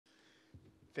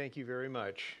Thank you very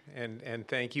much, and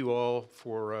thank you all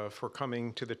for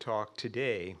coming to the talk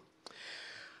today.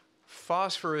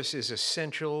 Phosphorus is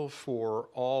essential for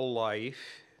all life.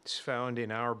 It's found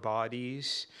in our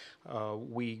bodies.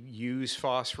 We use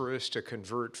phosphorus to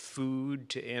convert food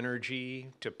to energy,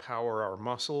 to power our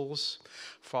muscles.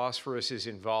 Phosphorus is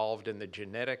involved in the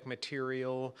genetic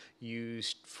material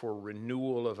used for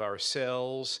renewal of our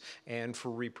cells and for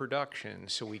reproduction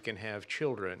so we can have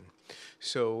children.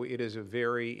 So it is a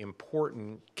very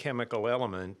important chemical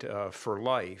element for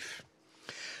life.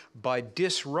 By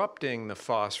disrupting the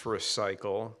phosphorus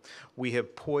cycle, we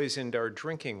have poisoned our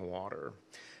drinking water.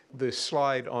 The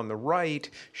slide on the right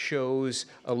shows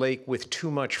a lake with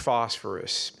too much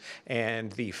phosphorus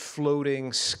and the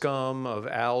floating scum of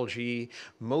algae.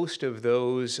 Most of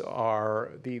those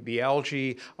are, the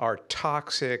algae are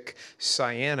toxic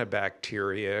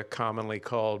cyanobacteria, commonly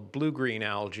called blue-green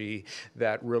algae,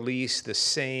 that release the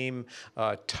same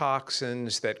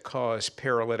toxins that cause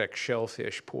paralytic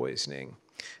shellfish poisoning.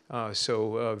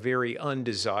 So very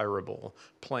undesirable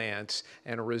plants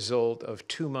and a result of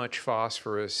too much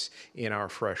phosphorus in our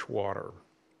fresh water.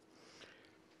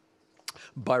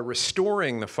 By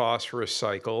restoring the phosphorus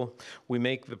cycle, we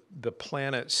make the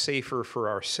planet safer for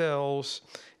ourselves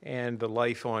and the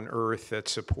life on Earth that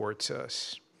supports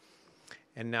us.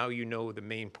 And now you know the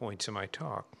main points of my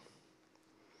talk.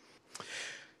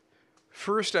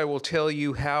 First, I will tell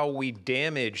you how we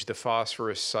damage the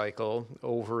phosphorus cycle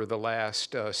over the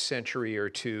last century or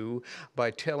two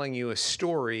by telling you a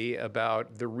story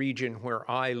about the region where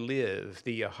I live,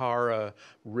 the Yahara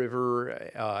River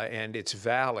and its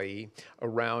valley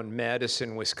around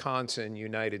Madison, Wisconsin,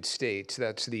 United States.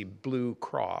 That's the blue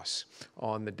cross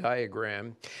on the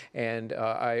diagram. And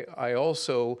I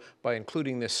also, by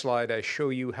including this slide, I show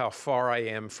you how far I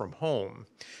am from home,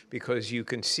 because you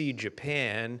can see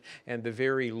Japan, and the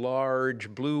very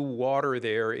large blue water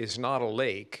there is not a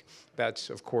lake. That's,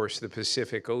 of course, the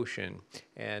Pacific Ocean.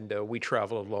 And we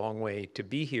traveled a long way to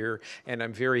be here, and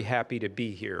I'm very happy to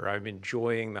be here. I'm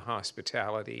enjoying the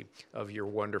hospitality of your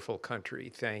wonderful country.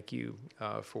 Thank you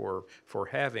for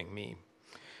having me.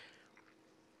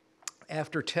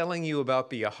 After telling you about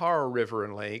the Yahara River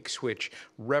and lakes, which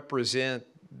represent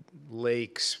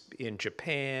lakes in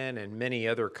Japan and many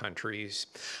other countries.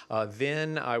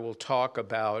 Then I will talk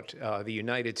about the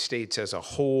United States as a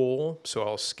whole, so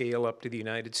I'll scale up to the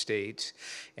United States.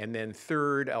 And then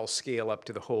third, I'll scale up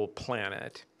to the whole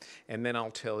planet. And then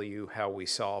I'll tell you how we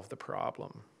solve the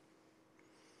problem.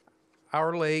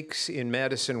 Our lakes in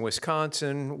Madison,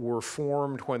 Wisconsin were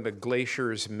formed when the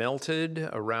glaciers melted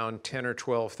around 10 or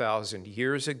 12,000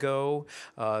 years ago.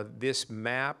 This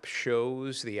map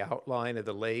shows the outline of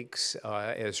the lakes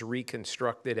as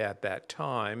reconstructed at that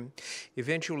time.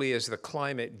 Eventually, as the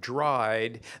climate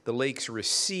dried, the lakes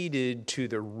receded to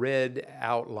the red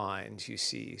outlines, you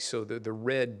see. So the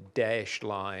red dashed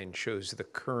line shows the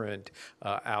current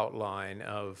outline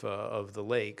of the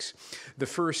lakes. The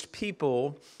first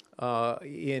people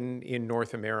in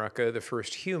North America, the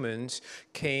first humans,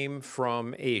 came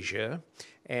from Asia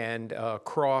and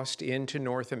crossed into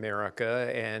North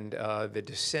America, and the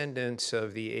descendants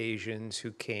of the Asians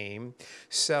who came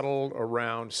settled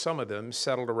around, some of them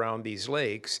settled around these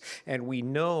lakes, and we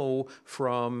know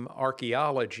from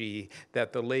archaeology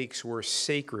that the lakes were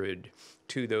sacred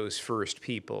to those first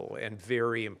people and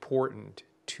very important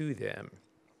to them.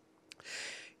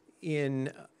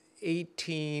 In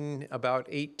about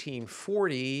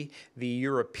 1840, the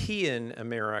European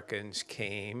Americans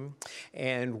came,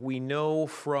 and we know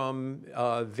from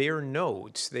their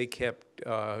notes, they kept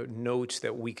notes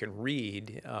that we can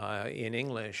read in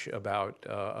English about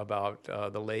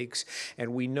the lakes,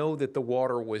 and we know that the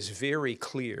water was very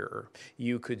clear.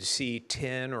 You could see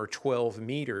 10 or 12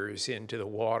 meters into the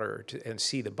water and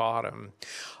see the bottom.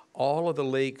 All of the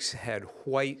lakes had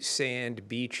white sand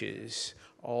beaches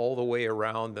all the way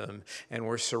around them, and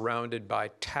were surrounded by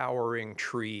towering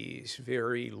trees,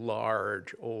 very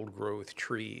large old-growth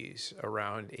trees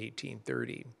around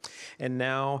 1830. And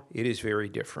now it is very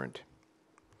different.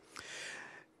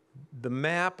 The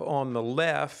map on the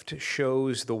left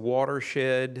shows the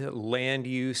watershed, land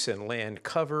use, and land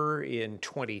cover in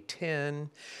 2010.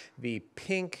 The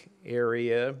pink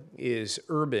area is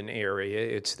urban area,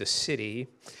 it's the city.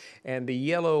 And the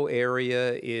yellow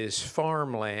area is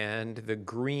farmland, the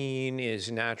green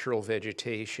is natural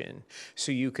vegetation.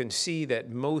 So you can see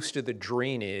that most of the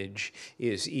drainage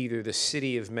is either the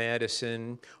city of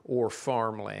Madison or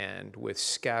farmland with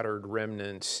scattered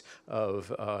remnants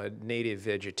of native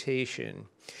vegetation.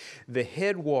 The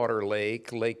headwater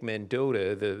lake, Lake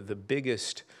Mendota, the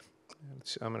biggest,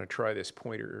 I'm going to try this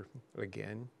pointer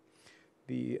again.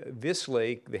 this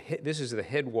lake, this is the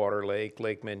headwater lake,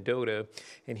 Lake Mendota,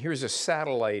 and here's a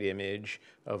satellite image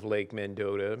of Lake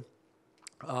Mendota.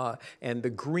 And the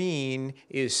green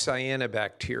is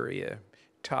cyanobacteria.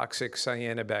 Toxic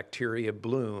cyanobacteria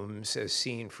blooms as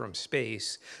seen from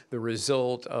space, the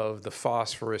result of the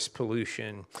phosphorus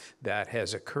pollution that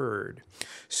has occurred.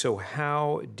 So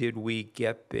how did we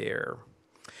get there?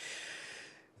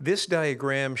 This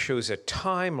diagram shows a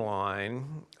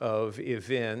timeline of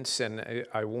events, and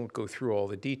I won't go through all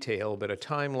the detail, but a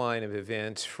timeline of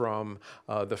events from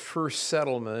the first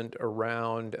settlement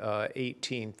around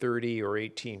 1830 or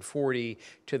 1840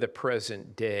 to the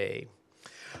present day.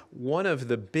 One of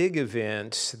the big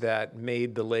events that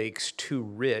made the lakes too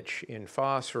rich in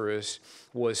phosphorus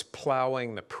was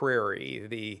plowing the prairie.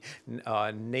 The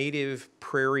native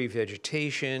prairie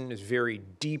vegetation is very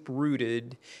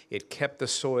deep-rooted. It kept the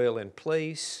soil in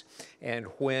place, and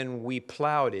when we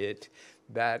plowed it,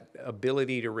 that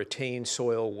ability to retain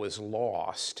soil was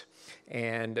lost,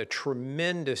 and a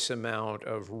tremendous amount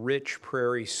of rich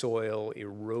prairie soil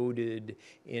eroded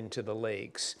into the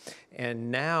lakes.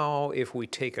 And now, if we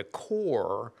take a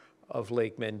core of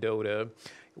Lake Mendota,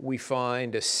 we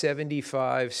find a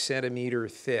 75 centimeter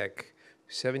thick,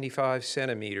 75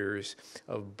 centimeters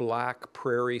of black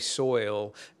prairie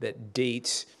soil that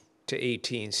dates to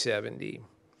 1870.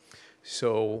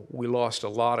 So we lost a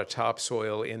lot of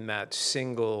topsoil in that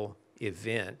single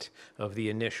event of the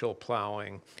initial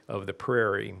plowing of the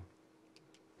prairie.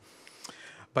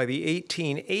 By the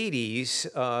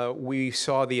 1880s, we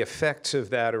saw the effects of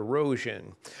that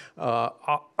erosion.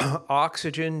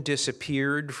 Oxygen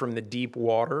disappeared from the deep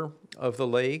water of the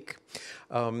lake.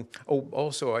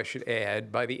 Also, I should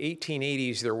add, by the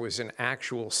 1880s, there was an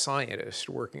actual scientist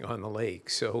working on the lake.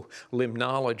 So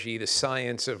limnology, the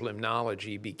science of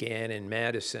limnology, began in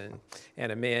Madison,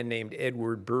 and a man named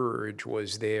Edward Burge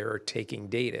was there taking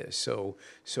data. So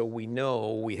we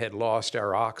know we had lost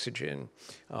our oxygen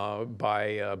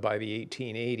by the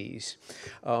 1880s.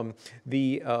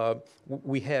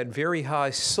 We had very high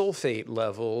sulfate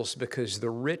levels because the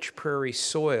rich prairie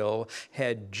soil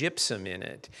had gypsum in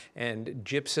it, and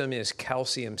gypsum is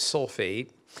calcium sulfate,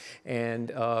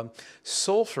 and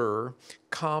sulfur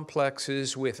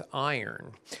complexes with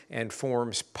iron and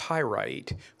forms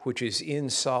pyrite, which is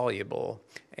insoluble,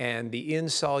 and the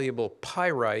insoluble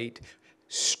pyrite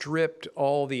stripped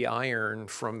all the iron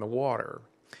from the water.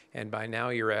 And by now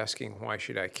you're asking, why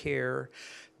should I care?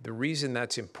 The reason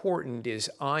that's important is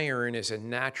iron is a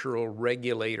natural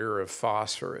regulator of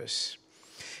phosphorus.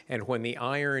 And when the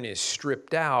iron is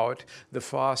stripped out, the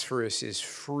phosphorus is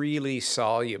freely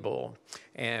soluble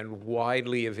and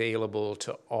widely available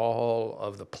to all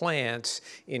of the plants,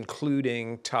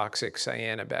 including toxic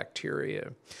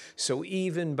cyanobacteria. So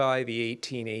even by the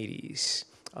 1880s,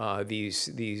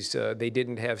 they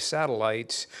didn't have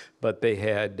satellites, but they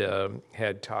had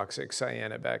toxic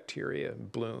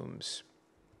cyanobacteria blooms.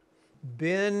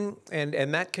 Then, and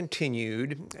that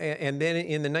continued, and then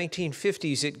in the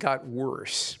 1950s, it got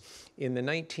worse. In the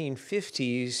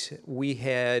 1950s, we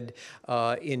had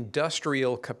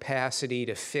industrial capacity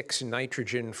to fix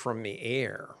nitrogen from the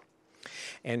air.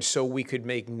 And so we could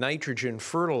make nitrogen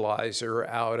fertilizer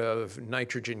out of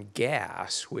nitrogen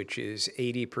gas, which is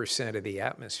 80% of the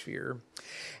atmosphere.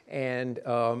 And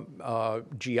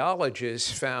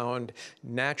geologists found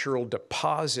natural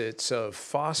deposits of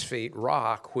phosphate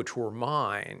rock, which were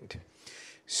mined.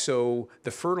 So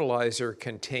the fertilizer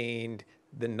contained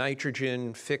the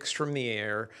nitrogen fixed from the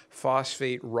air,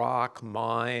 phosphate rock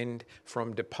mined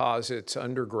from deposits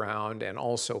underground, and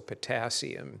also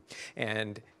potassium.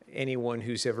 And anyone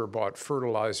who's ever bought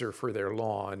fertilizer for their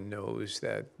lawn knows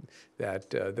that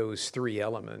those three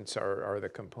elements are the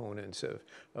components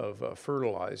of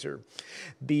fertilizer.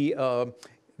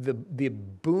 The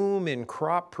boom in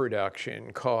crop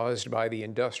production caused by the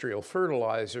industrial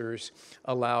fertilizers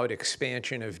allowed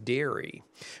expansion of dairy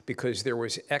because there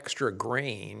was extra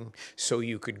grain, so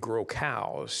you could grow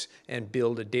cows and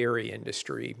build a dairy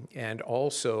industry and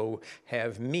also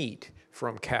have meat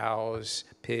from cows,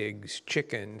 pigs,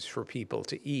 chickens for people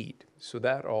to eat. So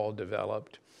that all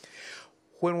developed.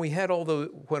 When we had all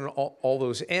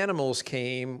those animals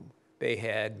came, they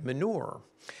had manure.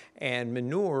 And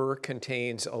manure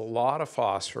contains a lot of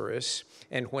phosphorus,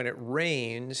 and when it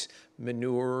rains,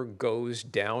 manure goes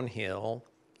downhill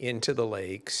into the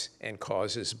lakes and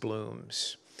causes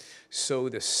blooms. So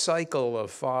the cycle of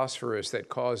phosphorus that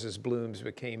causes blooms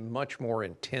became much more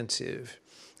intensive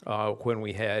when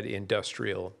we had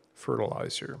industrial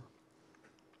fertilizer.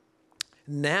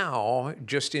 Now,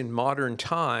 just in modern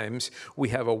times, we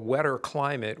have a wetter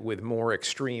climate with more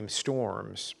extreme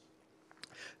storms.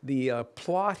 The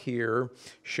plot here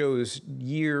shows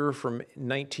year from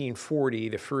 1940,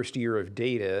 the first year of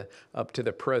data, up to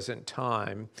the present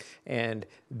time. And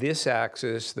this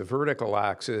axis, the vertical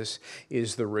axis,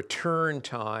 is the return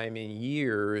time in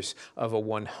years of a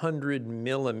 100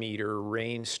 millimeter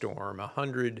rainstorm.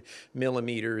 100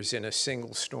 millimeters in a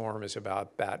single storm is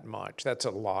about that much. That's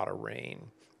a lot of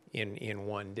rain in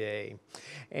one day.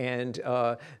 And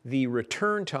the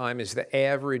return time is the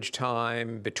average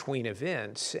time between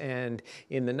events. And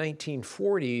in the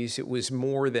 1940s, it was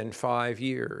more than 5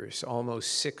 years,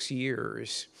 almost 6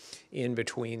 years in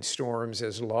between storms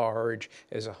as large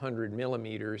as 100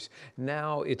 millimeters.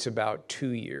 Now it's about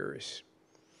 2 years.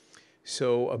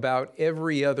 So about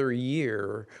every other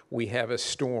year, we have a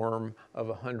storm of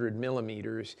 100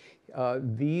 millimeters.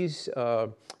 These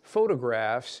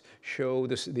photographs show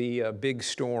the big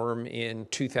storm in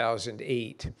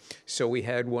 2008. So we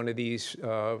had one of these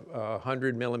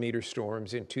 100 millimeter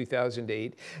storms in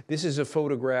 2008. This is a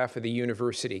photograph of the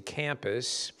university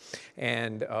campus,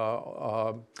 and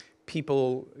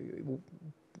people,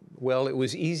 well, it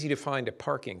was easy to find a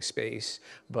parking space,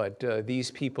 but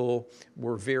these people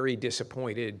were very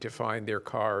disappointed to find their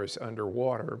cars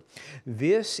underwater.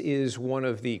 This is one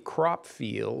of the crop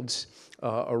fields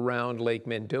around Lake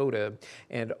Mendota,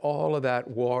 and all of that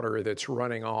water that's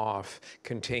running off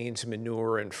contains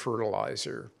manure and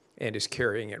fertilizer and is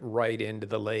carrying it right into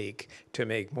the lake to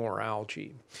make more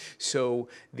algae. So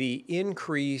the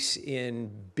increase in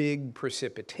big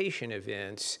precipitation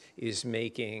events is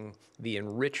making the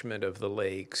enrichment of the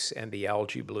lakes and the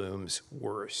algae blooms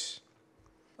worse.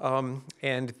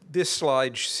 And this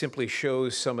slide simply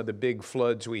shows some of the big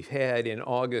floods we've had. In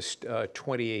August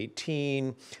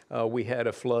 2018, we had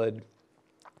a flood.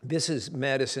 This is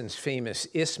Madison's famous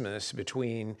isthmus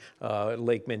between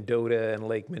Lake Mendota and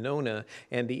Lake Monona,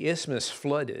 and the isthmus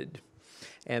flooded.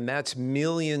 And that's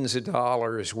millions of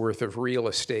dollars worth of real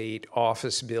estate,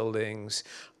 office buildings,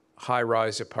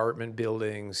 high-rise apartment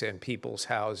buildings, and people's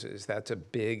houses. That's a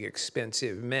big,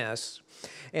 expensive mess.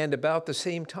 And about the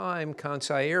same time,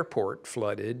 Kansai Airport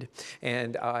flooded,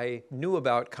 and I knew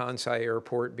about Kansai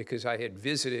Airport because I had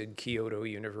visited Kyoto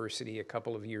University a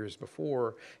couple of years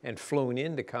before and flown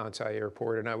into Kansai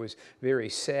Airport, and I was very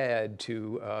sad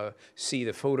to see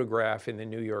the photograph in the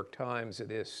New York Times of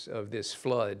this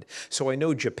flood. So I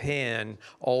know Japan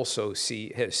also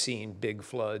has seen big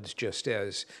floods just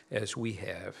as we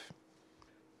have.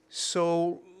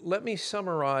 So let me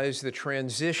summarize the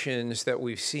transitions that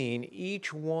we've seen.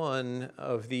 Each one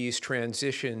of these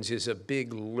transitions is a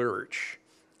big lurch,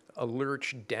 a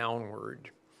lurch downward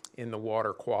in the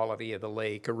water quality of the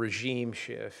lake, a regime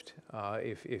shift,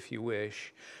 if you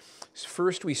wish.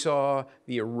 First, we saw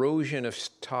the erosion of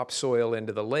topsoil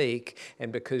into the lake,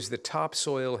 and because the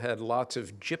topsoil had lots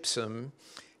of gypsum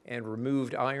and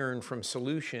removed iron from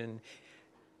solution,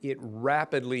 it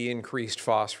rapidly increased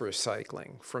phosphorus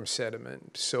cycling from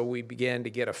sediment. So we began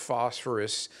to get a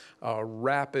phosphorus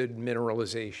rapid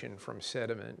mineralization from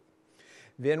sediment.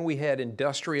 Then we had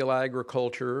industrial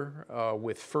agriculture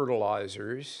with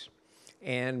fertilizers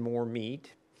and more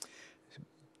meat.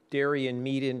 Dairy and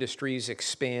meat industries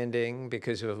expanding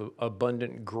because of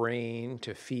abundant grain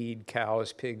to feed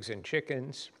cows, pigs, and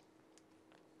chickens.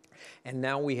 And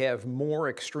now we have more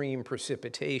extreme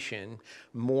precipitation,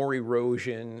 more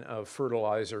erosion of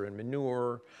fertilizer and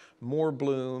manure, more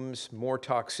blooms, more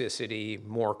toxicity,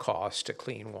 more cost to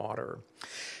clean water.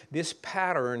 This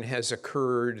pattern has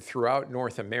occurred throughout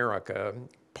North America,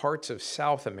 parts of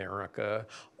South America,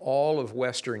 all of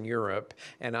Western Europe,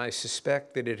 and I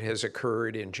suspect that it has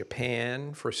occurred in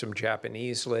Japan for some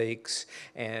Japanese lakes,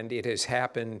 and it has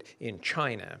happened in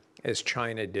China as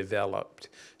China developed.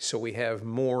 So we have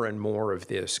more and more of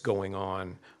this going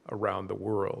on around the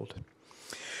world.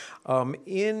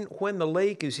 When the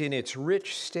lake is in its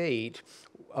rich state,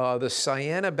 the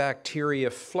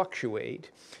cyanobacteria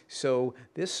fluctuate. So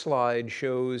this slide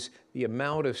shows the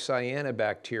amount of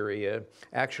cyanobacteria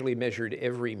actually measured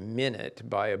every minute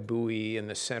by a buoy in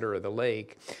the center of the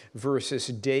lake versus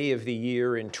day of the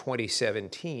year in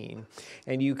 2017.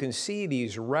 And you can see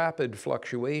these rapid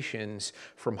fluctuations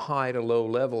from high to low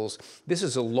levels. This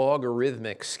is a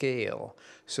logarithmic scale.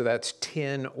 So that's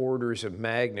 10 orders of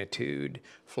magnitude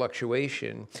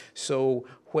fluctuation. So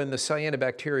when the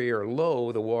cyanobacteria are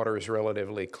low, the water is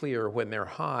relatively clear. When they're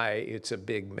high, it's a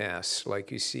big mess,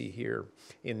 like you see here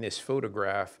in this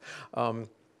photograph.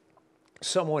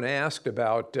 Someone asked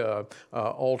about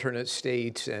alternate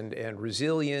states and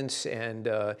resilience, and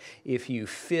if you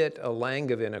fit a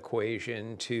Langevin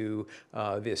equation to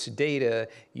this data,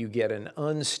 you get an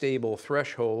unstable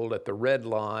threshold at the red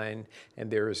line, and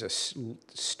there is a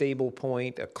stable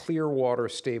point, a clear water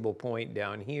stable point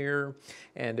down here,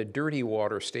 and a dirty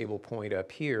water stable point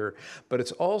up here. But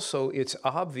it's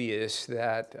obvious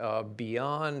that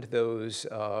beyond those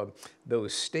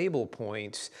stable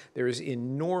points, there's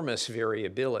enormous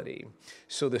variability.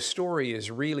 So the story is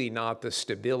really not the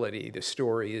stability. The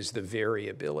story is the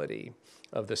variability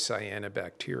of the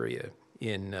cyanobacteria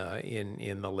in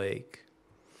the lake.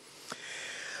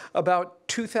 About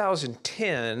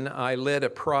 2010, I led a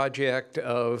project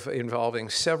involving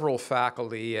several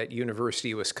faculty at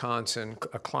University of Wisconsin,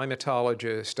 a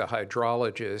climatologist, a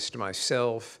hydrologist,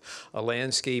 myself, a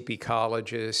landscape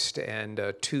ecologist,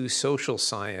 and 2 social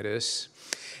scientists.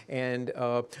 And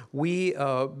we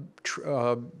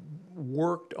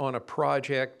worked on a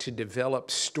project to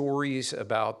develop stories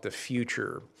about the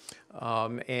future.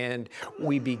 And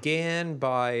we began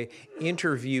by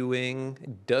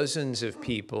interviewing dozens of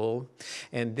people,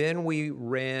 and then we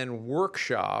ran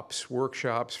workshops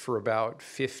for about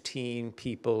 15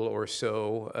 people or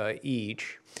so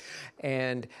each.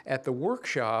 And at the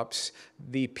workshops,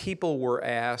 the people were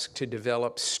asked to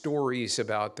develop stories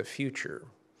about the future.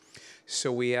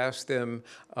 So we asked them,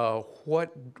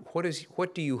 what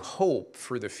do you hope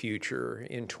for the future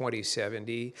in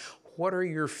 2070? What are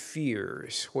your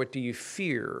fears? What do you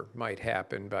fear might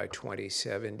happen by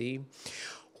 2070?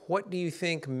 What do you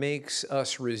think makes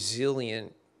us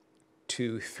resilient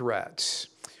to threats?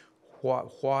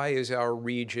 Why is our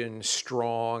region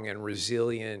strong and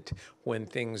resilient when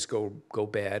things go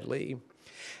badly?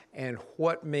 And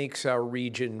what makes our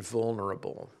region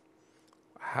vulnerable?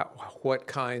 What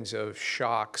kinds of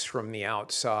shocks from the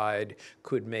outside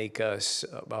could make us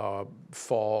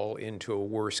fall into a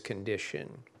worse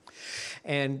condition?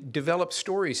 And develop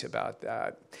stories about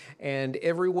that. And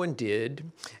everyone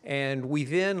did. And we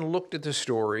then looked at the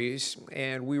stories,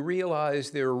 and we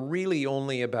realized there are really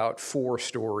only about 4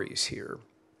 stories here.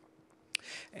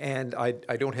 And I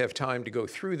don't have time to go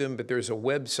through them, but there's a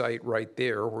website right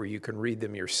there where you can read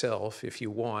them yourself if you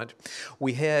want.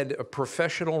 We had a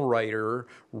professional writer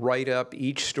write up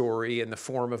each story in the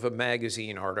form of a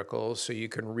magazine article, so you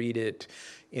can read it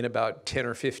in about 10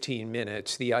 or 15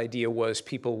 minutes. The idea was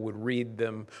people would read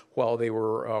them while they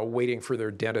were waiting for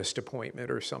their dentist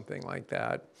appointment or something like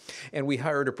that. And we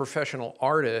hired a professional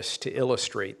artist to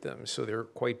illustrate them, so they're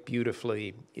quite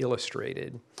beautifully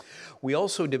illustrated. We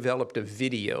also developed a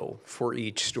video for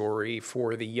each story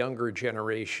for the younger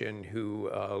generation who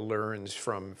learns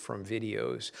from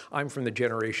videos. I'm from the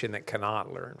generation that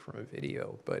cannot learn from a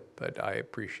video, but I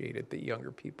appreciate it that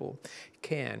younger people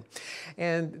can.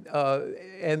 And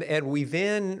we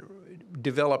then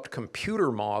developed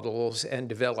computer models and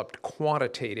developed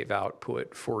quantitative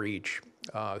output for each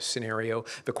scenario.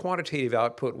 The quantitative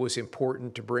output was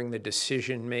important to bring the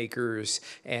decision makers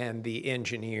and the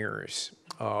engineers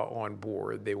on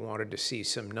board. They wanted to see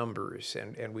some numbers,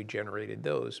 and we generated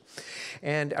those.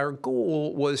 And our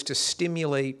goal was to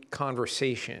stimulate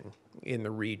conversation in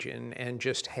the region and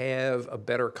just have a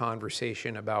better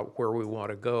conversation about where we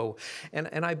want to go.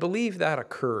 And I believe that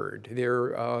occurred.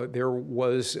 There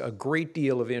was a great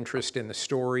deal of interest in the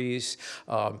stories.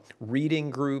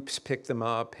 Reading groups picked them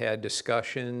up, had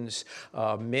discussions.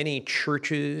 Many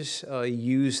churches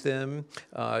used them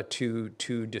to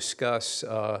discuss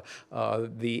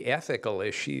the ethical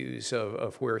issues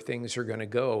of where things are going to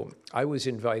go. I was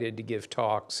invited to give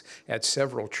talks at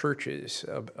several churches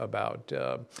about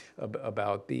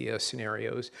the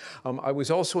scenarios. I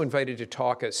was also invited to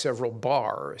talk at several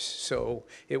bars, so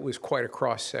it was quite a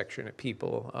cross-section of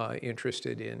people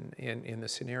interested in the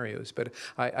scenarios. But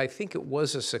I think it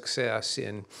was a success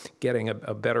in getting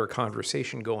a better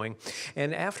conversation going.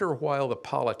 And after a while, the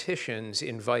politicians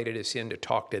invited us in to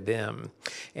talk to them.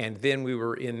 And then we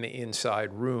were in the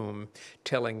inside room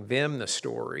telling them the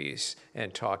stories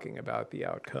and talking about the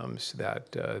outcomes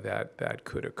that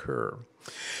could occur.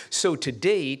 So to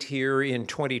date, here in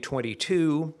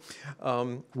 2022,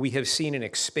 we have seen an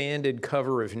expanded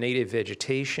cover of native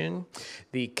vegetation.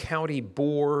 The county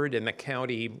board and the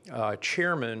county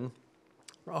chairman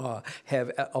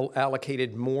have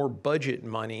allocated more budget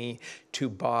money to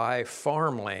buy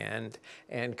farmland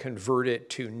and convert it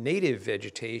to native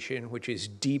vegetation, which is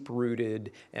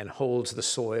deep-rooted and holds the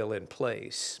soil in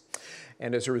place.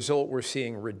 And as a result, we're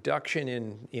seeing reduction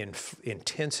in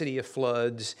intensity of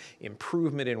floods,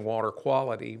 improvement in water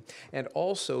quality, and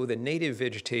also the native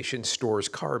vegetation stores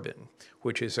carbon,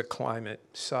 which is a climate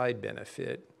side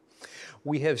benefit.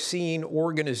 We have seen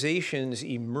organizations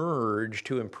emerge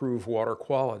to improve water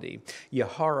quality.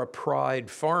 Yahara Pride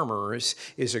Farmers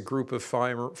is a group of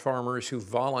farmers who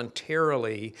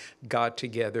voluntarily got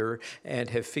together and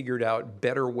have figured out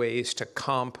better ways to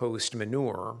compost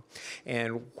manure.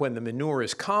 And when the manure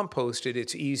is composted,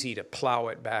 it's easy to plow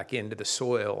it back into the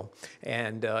soil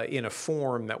and in a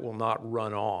form that will not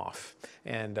run off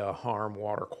and harm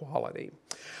water quality.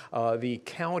 The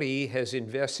county has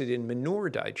invested in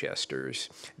manure digesters.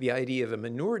 The idea of a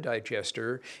manure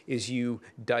digester is you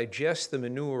digest the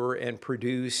manure and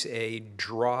produce a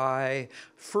dry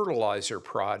fertilizer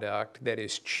product that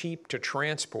is cheap to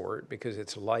transport because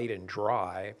it's light and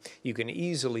dry. You can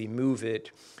easily move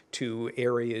it to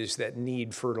areas that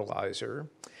need fertilizer.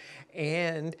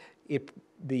 And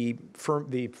the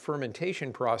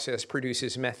fermentation process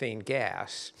produces methane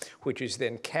gas, which is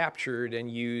then captured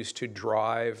and used to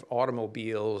drive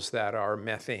automobiles that are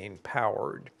methane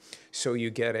powered. So you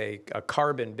get a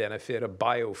carbon benefit, a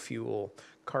biofuel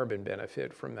carbon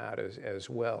benefit from that as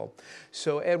well.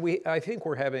 So Ed, I think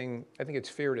it's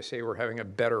fair to say we're having a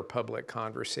better public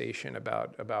conversation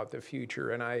about the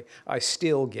future, and I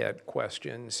still get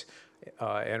questions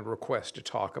and requests to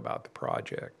talk about the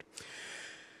project.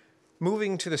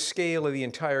 Moving to the scale of the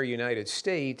entire United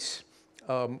States,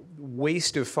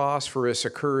 waste of phosphorus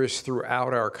occurs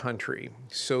throughout our country.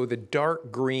 So the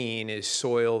dark green is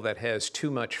soil that has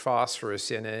too much phosphorus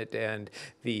in it, and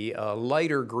the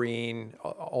lighter green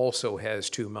also has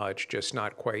too much, just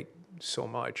not quite so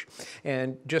much.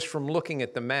 And just from looking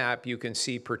at the map, you can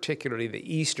see particularly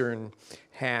the eastern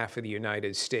half of the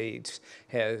United States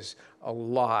has a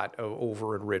lot of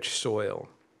over-enriched soil.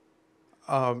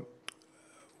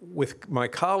 With my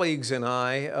colleagues and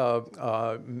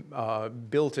I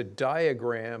built a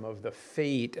diagram of the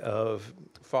fate of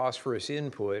phosphorus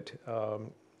input.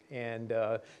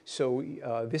 So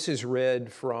this is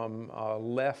read from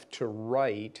left to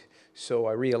right. So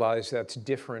I realize that's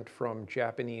different from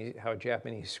how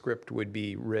Japanese script would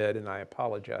be read, and I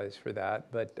apologize for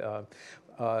that. But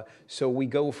so we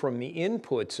go from the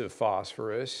inputs of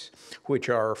phosphorus, which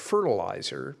are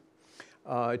fertilizer,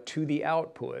 to the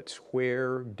outputs.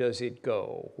 Where does it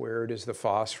go? Where does the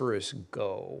phosphorus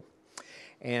go?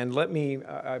 And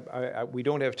we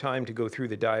don't have time to go through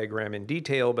the diagram in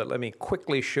detail, but let me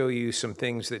quickly show you some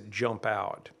things that jump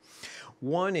out.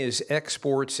 One is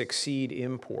exports exceed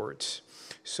imports.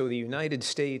 So the United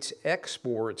States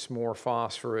exports more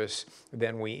phosphorus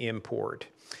than we import.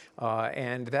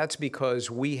 And that's because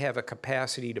we have a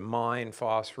capacity to mine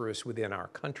phosphorus within our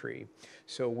country.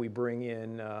 So we bring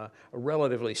in a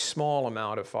relatively small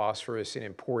amount of phosphorus in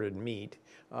imported meat,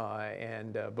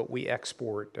 but we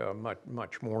export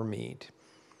much more meat.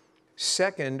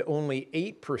 Second, only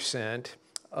 8%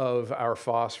 of our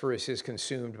phosphorus is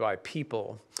consumed by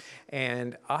people.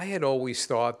 And I had always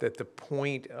thought that the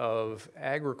point of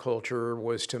agriculture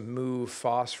was to move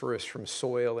phosphorus from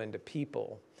soil into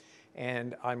people.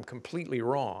 And I'm completely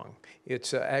wrong.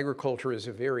 Agriculture is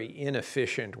a very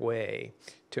inefficient way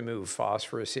to move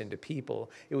phosphorus into people.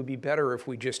 It would be better if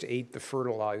we just ate the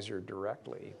fertilizer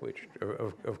directly, which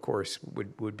of course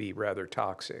would be rather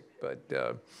toxic.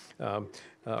 But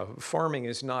farming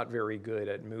is not very good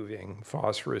at moving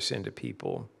phosphorus into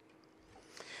people.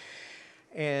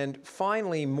 And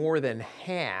finally, more than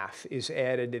half is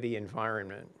added to the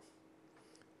environment.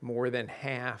 More than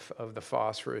half of the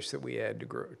phosphorus that we add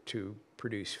to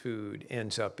produce food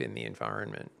ends up in the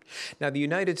environment. Now, the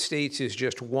United States is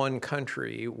just one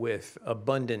country with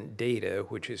abundant data,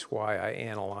 which is why I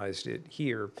analyzed it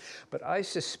here. But I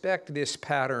suspect this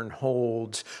pattern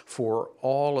holds for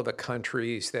all of the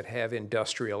countries that have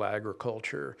industrial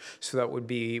agriculture. So that would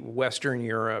be Western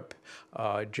Europe,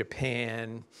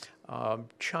 Japan.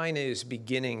 China is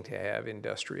beginning to have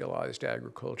industrialized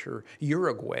agriculture.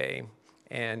 Uruguay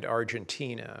and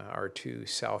Argentina are two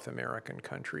South American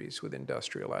countries with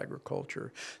industrial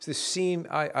agriculture. So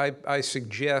I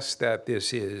suggest that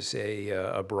this is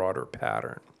a broader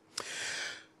pattern.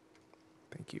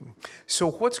 Thank you. So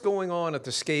what's going on at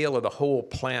the scale of the whole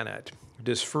planet?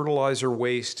 Does fertilizer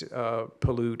waste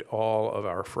pollute all of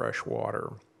our fresh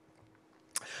water?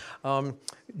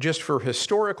 Just for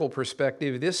historical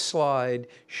perspective, this slide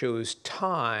shows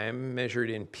time measured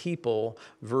in people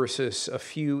versus a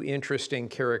few interesting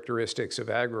characteristics of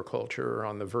agriculture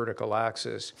on the vertical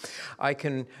axis. I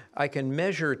can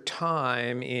measure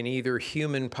time in either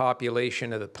human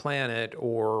population of the planet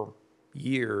or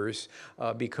years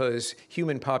because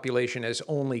human population has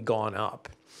only gone up.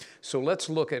 So let's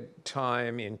look at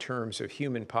time in terms of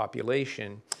human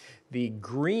population. The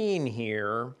green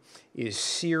here is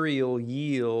cereal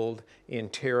yield in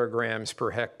teragrams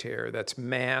per hectare. That's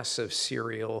mass of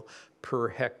cereal per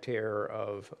hectare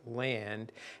of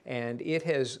land, and it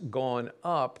has gone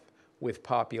up with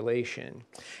population,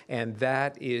 and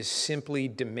that is simply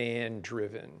demand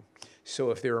driven.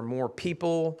 So if there are more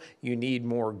people, you need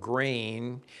more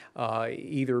grain,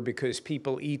 either because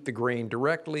people eat the grain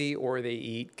directly or they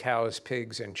eat cows,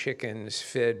 pigs, and chickens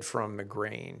fed from the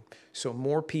grain. So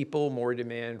more people, more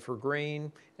demand for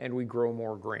grain, and we grow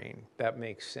more grain. That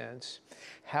makes sense.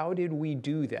 How did we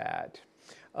do that?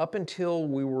 Up until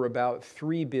we were about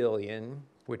 3 billion,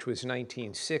 which was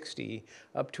 1960,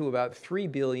 up to about 3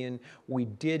 billion, we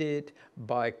did it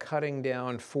by cutting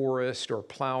down forest or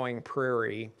plowing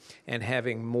prairie and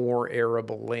having more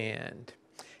arable land.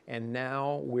 And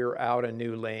now we're out of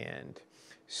new land.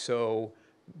 So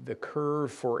the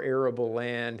curve for arable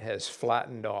land has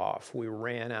flattened off. We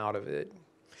ran out of it.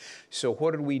 So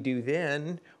what did we do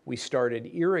then? We started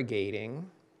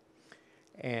irrigating.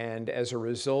 And as a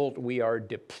result, we are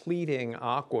depleting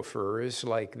aquifers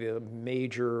like the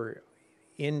major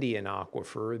Indian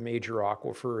aquifer, the major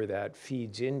aquifer that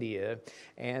feeds India,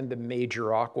 and the major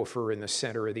aquifer in the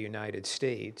center of the United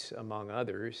States, among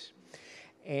others.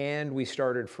 And we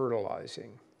started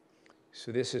fertilizing.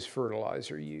 So this is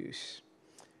fertilizer use.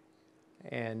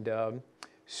 And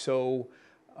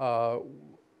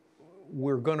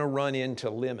we're going to run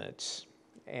into limits.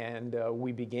 And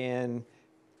we began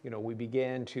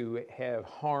to have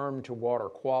harm to water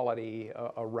quality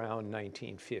around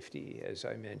 1950, as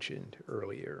I mentioned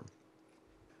earlier.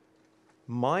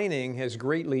 Mining has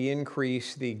greatly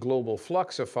increased the global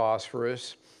flux of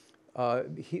phosphorus.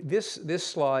 This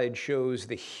slide shows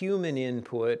the human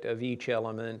input of each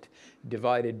element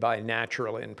divided by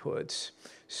natural inputs.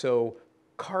 So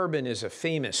carbon is a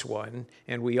famous one,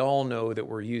 and we all know that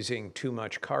we're using too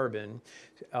much carbon.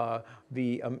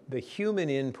 The human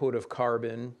input of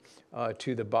carbon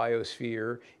to the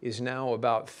biosphere is now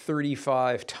about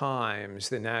 35 times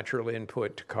the natural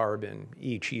input to carbon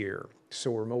each year.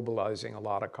 So we're mobilizing a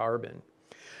lot of carbon.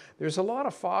 There's a lot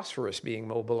of phosphorus being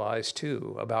mobilized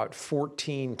too, about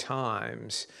 14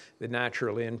 times the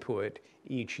natural input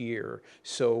each year.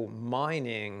 So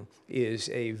mining is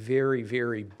a very,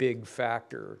 very big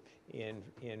factor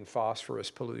in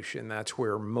phosphorus pollution. That's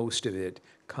where most of it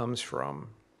comes from.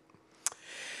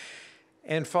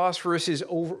 And phosphorus is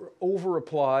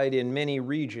over-applied in many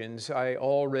regions. I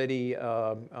already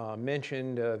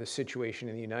mentioned the situation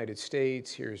in the United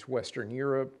States. Here's Western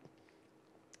Europe,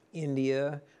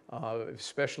 India,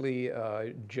 especially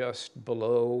just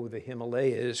below the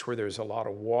Himalayas where there's a lot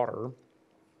of water.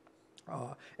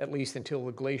 At least until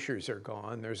the glaciers are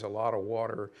gone, there's a lot of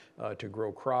water to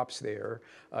grow crops there.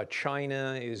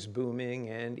 China is booming,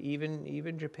 and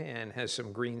even Japan has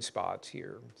some green spots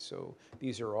here. So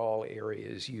these are all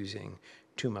areas using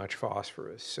too much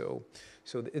phosphorus. So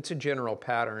it's a general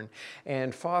pattern.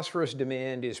 And phosphorus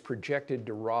demand is projected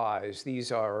to rise.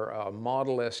 These are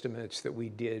model estimates that we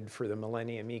did for the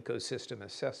Millennium Ecosystem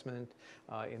Assessment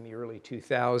in the early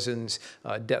 2000s.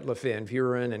 Detlef van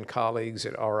Vuren and colleagues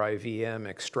at RIVM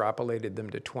extrapolated them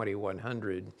to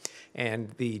 2100, and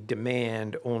the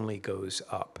demand only goes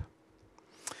up.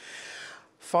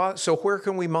 So where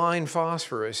can we mine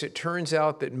phosphorus? It turns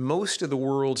out that most of the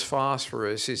world's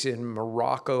phosphorus is in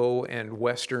Morocco and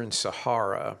Western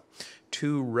Sahara,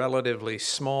 two relatively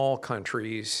small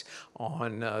countries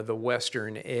on the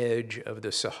western edge of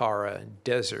the Sahara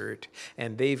Desert,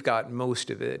 and they've got most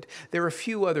of it. There are a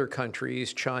few other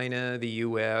countries, China, the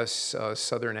US,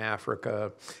 Southern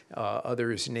Africa,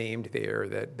 others named there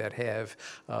that have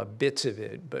bits of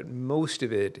it, but most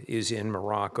of it is in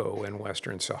Morocco and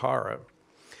Western Sahara.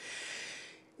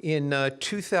 In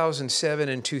 2007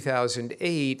 and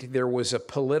 2008, there was a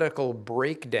political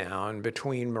breakdown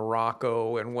between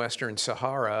Morocco and Western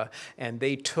Sahara, and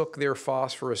they took their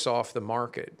phosphorus off the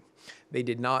market. They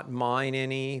did not mine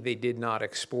any, they did not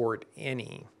export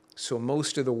any. So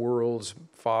most of the world's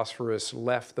phosphorus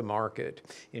left the market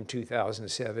in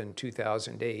 2007,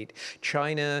 2008.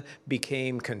 China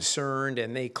became concerned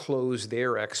and they closed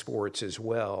their exports as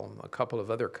well. A couple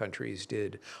of other countries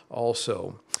did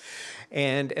also.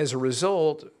 And as a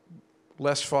result,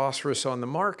 less phosphorus on the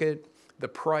market, the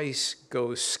price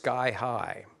goes sky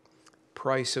high.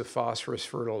 Price of phosphorus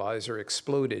fertilizer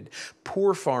exploded.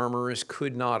 Poor farmers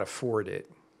could not afford it.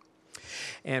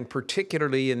 And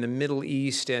particularly in the Middle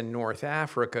East and North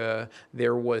Africa,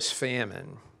 there was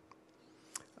famine.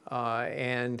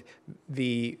 And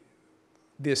the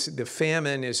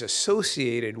famine is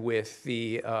associated with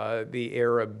the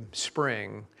Arab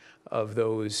Spring of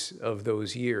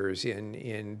those years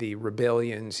in the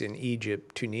rebellions in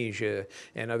Egypt, Tunisia,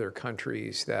 and other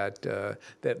countries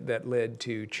that led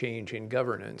to change in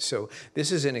governance. So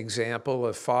this is an example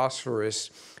of phosphorus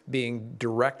being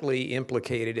directly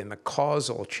implicated in the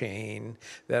causal chain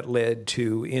that led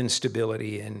to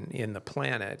instability in the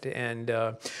planet. And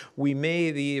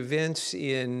the events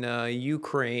in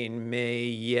Ukraine may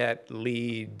yet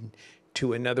lead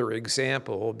to another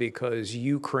example, because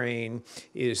Ukraine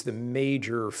is the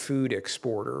major food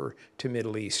exporter to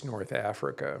Middle East, North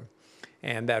Africa,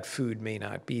 and that food may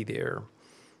not be there.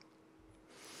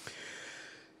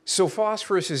 So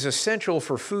phosphorus is essential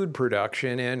for food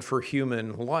production and for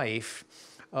human life,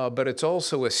 but it's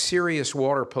also a serious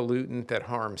water pollutant that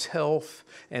harms health,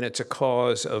 and it's a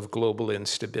cause of global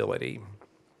instability.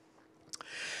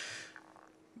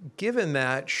 Given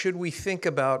that, should we think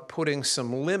about putting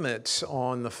some limits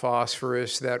on the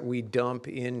phosphorus that we dump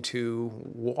into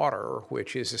water,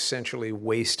 which is essentially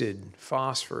wasted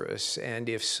phosphorus? And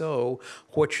if so,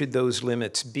 what should those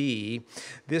limits be?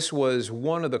 This was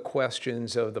one of the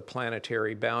questions of the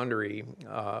Planetary Boundary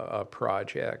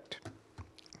project.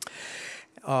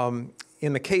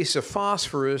 In the case of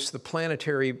phosphorus, the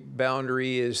planetary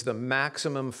boundary is the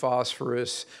maximum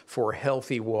phosphorus for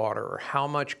healthy water. How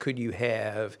much could you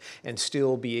have and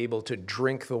still be able to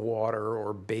drink the water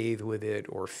or bathe with it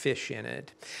or fish in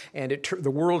it? And the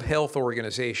World Health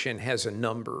Organization has a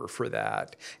number for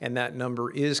that, and that number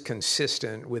is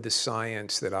consistent with the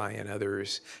science that I and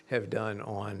others have done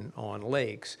on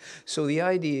lakes. So the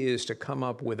idea is to come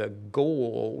up with a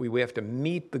goal. We have to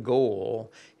meet the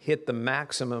goal, hit the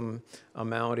maximum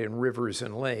amount in rivers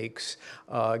and lakes,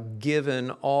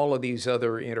 given all of these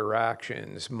other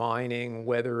interactions, mining,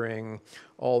 weathering,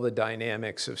 all the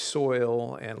dynamics of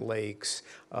soil and lakes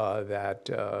that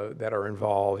are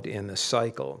involved in the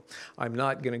cycle. I'm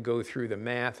not going to go through the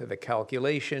math of the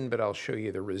calculation, but I'll show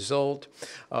you the result.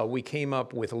 We came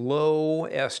up with low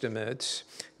estimates.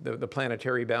 The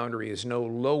planetary boundary is no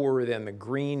lower than the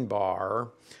green bar,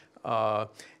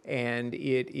 and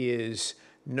it is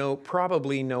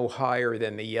probably no higher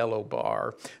than the yellow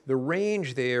bar. The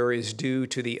range there is due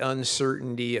to the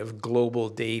uncertainty of global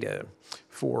data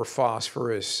for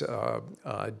phosphorus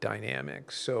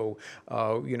dynamics. So,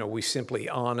 we simply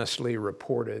honestly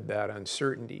reported that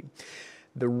uncertainty.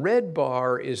 The red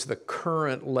bar is the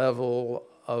current level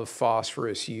of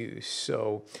phosphorus use.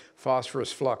 So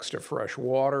phosphorus flux to fresh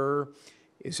water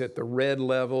is at the red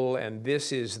level, and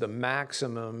this is the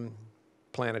maximum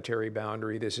planetary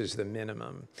boundary. This is the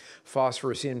minimum.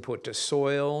 Phosphorus input to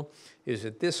soil is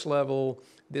at this level.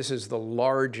 This is the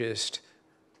largest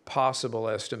possible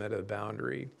estimate of the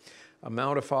boundary.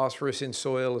 Amount of phosphorus in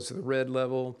soil is the red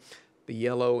level. The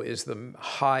yellow is the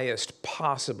highest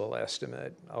possible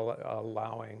estimate,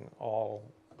 allowing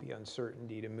all the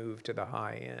uncertainty to move to the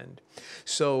high end.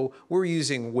 So we're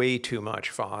using way too much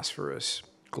phosphorus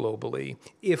globally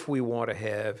if we want to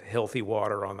have healthy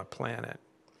water on the planet.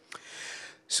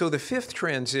 So the fifth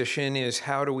transition is,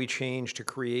 how do we change to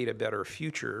create a better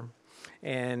future?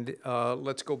 And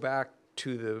let's go back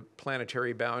to the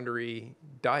planetary boundary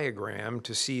diagram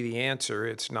to see the answer.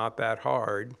 It's not that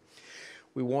hard.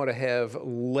 We want to have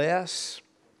less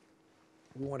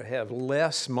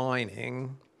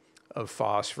mining of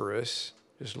phosphorus.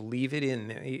 Just leave it in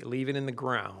the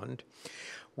ground.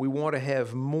 We want to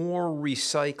have more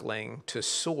recycling to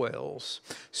soils.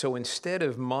 So instead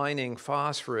of mining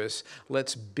phosphorus,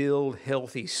 let's build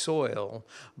healthy soil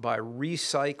by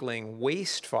recycling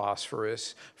waste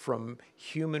phosphorus from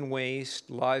human waste,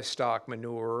 livestock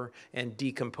manure, and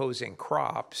decomposing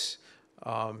crops,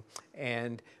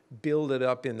 and build it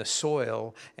up in the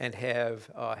soil and have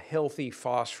healthy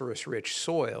phosphorus-rich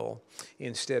soil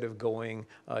instead of going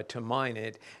to mine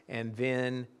it, and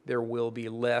then there will be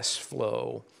less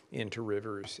flow into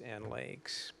rivers and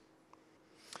lakes.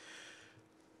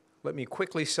 Let me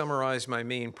quickly summarize my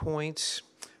main points.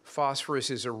 Phosphorus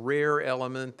is a rare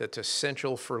element that's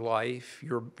essential for life.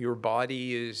 Your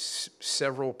body is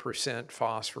several percent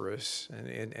phosphorus,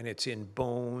 and it's in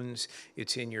bones,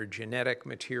 it's in your genetic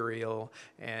material,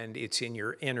 and it's in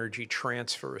your energy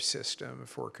transfer system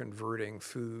for converting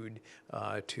food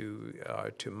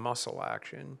to muscle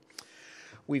action.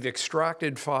 We've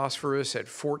extracted phosphorus at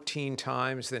 14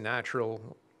 times the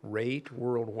natural rate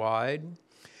worldwide.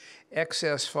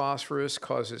 Excess phosphorus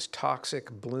causes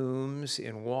toxic blooms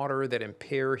in water that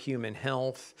impair human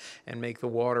health and make the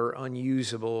water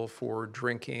unusable for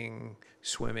drinking,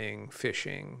 swimming,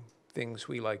 fishing, things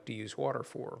we like to use water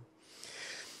for.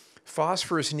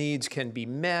 Phosphorus needs can be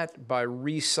met by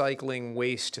recycling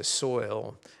waste to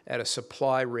soil at a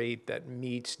supply rate that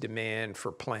meets demand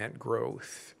for plant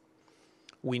growth.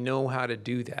 We know how to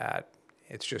do that.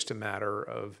 It's just a matter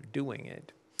of doing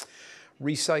it.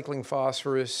 Recycling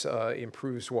phosphorus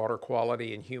improves water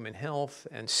quality and human health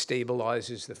and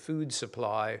stabilizes the food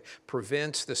supply,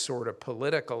 prevents the sort of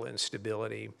political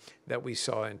instability that we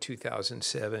saw in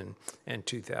 2007 and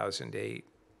 2008.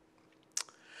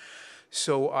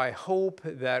 So I hope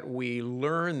that we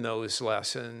learn those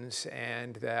lessons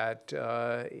and that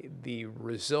the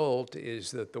result is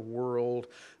that the world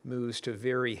moves to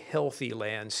very healthy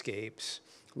landscapes,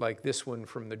 like this one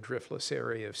from the driftless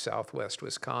area of southwest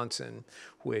Wisconsin,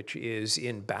 which is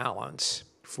in balance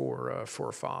for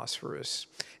phosphorus.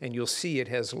 And you'll see it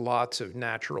has lots of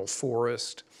natural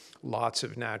forest, lots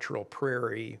of natural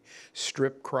prairie,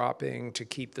 strip cropping to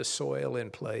keep the soil in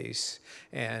place,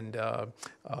 and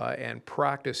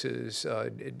practices,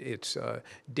 it's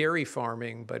dairy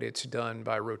farming, but it's done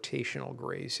by rotational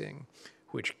grazing,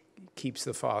 which keeps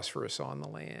the phosphorus on the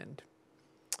land.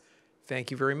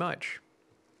 Thank you very much.